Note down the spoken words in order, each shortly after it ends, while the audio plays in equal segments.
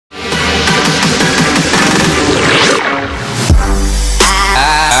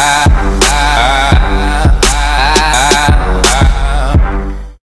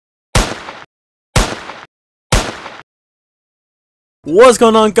What's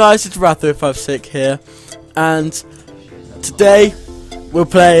going on, guys? It's Wrath056 here, and today we're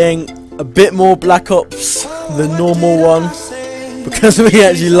playing a bit more Black Ops than normal one because we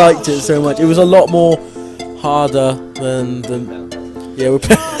actually liked it so much. It was a lot more harder than we're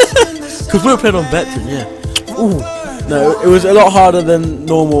because we were playing on Veteran, yeah. Ooh, no, it was a lot harder than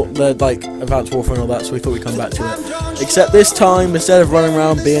normal, like Advanced Warfare and all that. So we thought we'd come back to it. Except this time, instead of running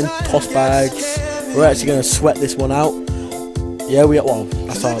around being toss bags, we're actually going to sweat this one out. Yeah, well,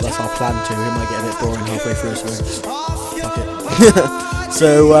 that's our plan too. It might get a bit boring halfway through, so just fuck it.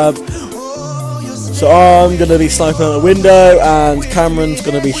 so I'm gonna be sniping out the window, and Cameron's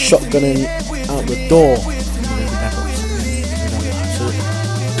gonna be shotgunning out the door.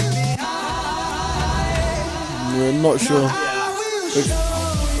 We're not sure.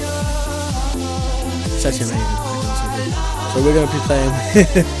 It's actually amazing. So we're gonna be playing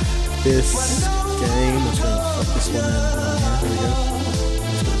this game. I'm just gonna fuck this one in. There we go.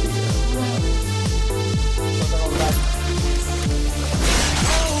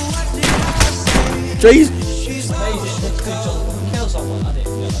 Jeez!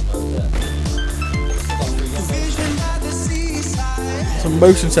 Some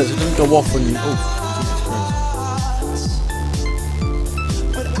motion sensor doesn't go off when you. Oh, Jesus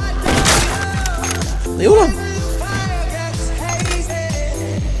Christ! They all are.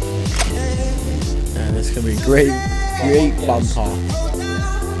 Yeah, this is gonna be great banter.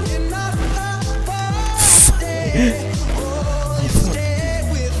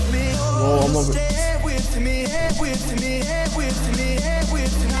 Oh, I'm not.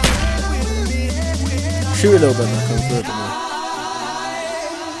 Shoot a little bit and come through it more.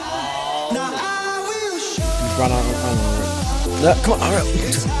 He's run out of ammo. No, come on, hurry up.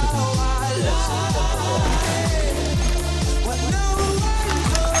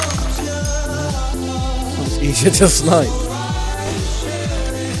 It's easier to snipe.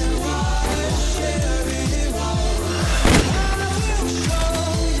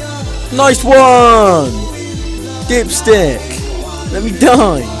 Nice one! Dipstick! Let me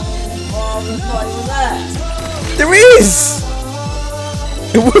die! There is!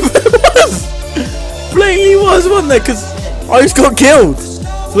 It was! Blatantly was, wasn't there? Because I just got killed.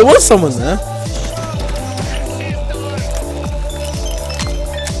 So there was someone there.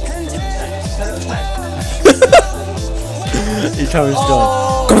 Each time he's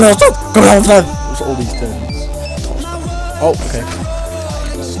done. Come on, come on, come on! What's all these turns? Oh, okay.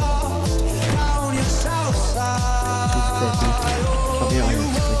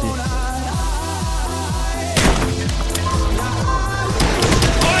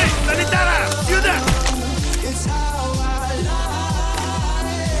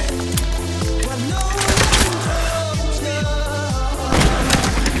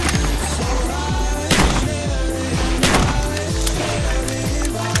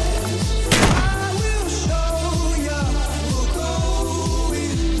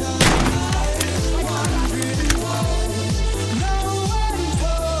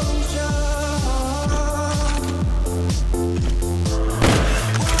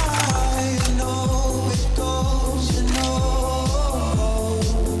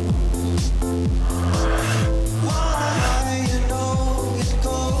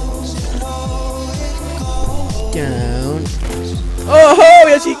 Down. Oh,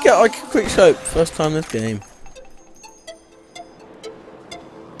 we actually got like a quick scope. First time this game.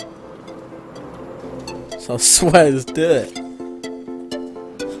 So I swear, let's do it.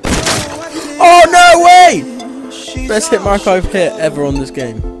 Oh no way! Best hit mark I've hit ever on this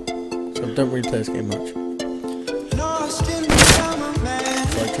game. So I don't really play this game much.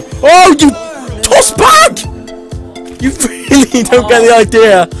 Oh, you toss bag! You really don't get the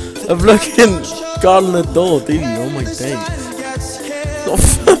idea of looking. God on the door, do you? Oh my days.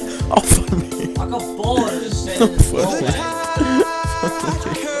 Off me. I got bored just saying.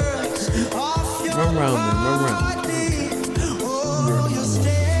 Run round then, run round.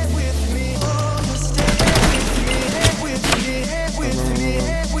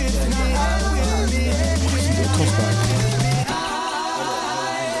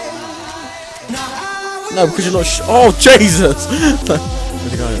 No, because you're not oh, Jesus!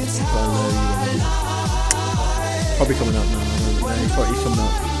 Where's the guy? Probably coming up now. No, he's coming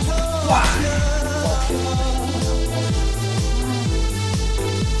up.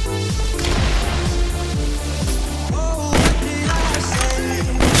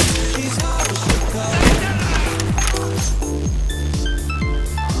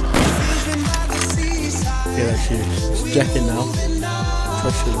 Yeah, that's you. It's jacking now.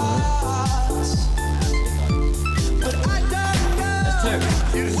 Try shooting that. There's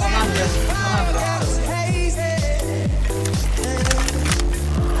two.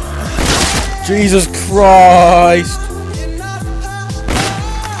 Jesus Christ!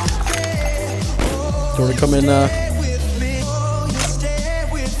 Do you want to come in there?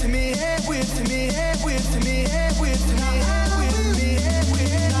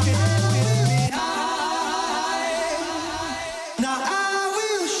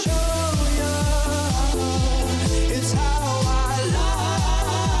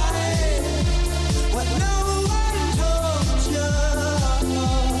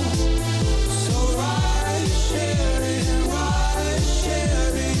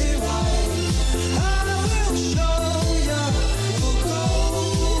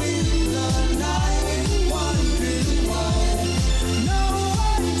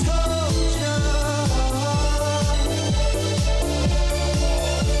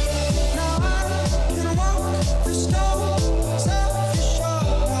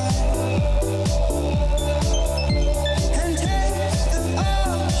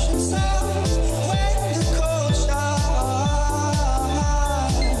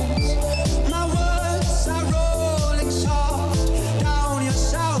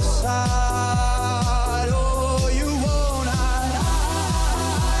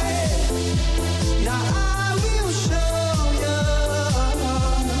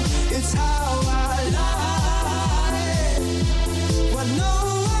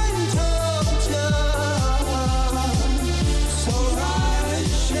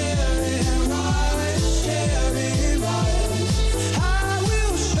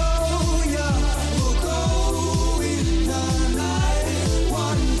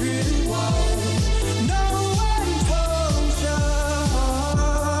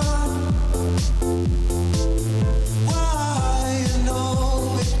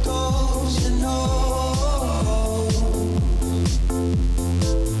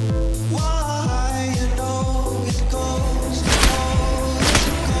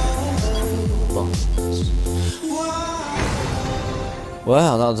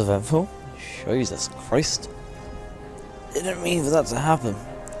 Wow, that was eventful. Jesus Christ. Didn't mean for that to happen.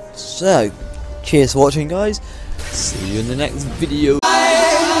 So, cheers for watching, guys. See you in the next video.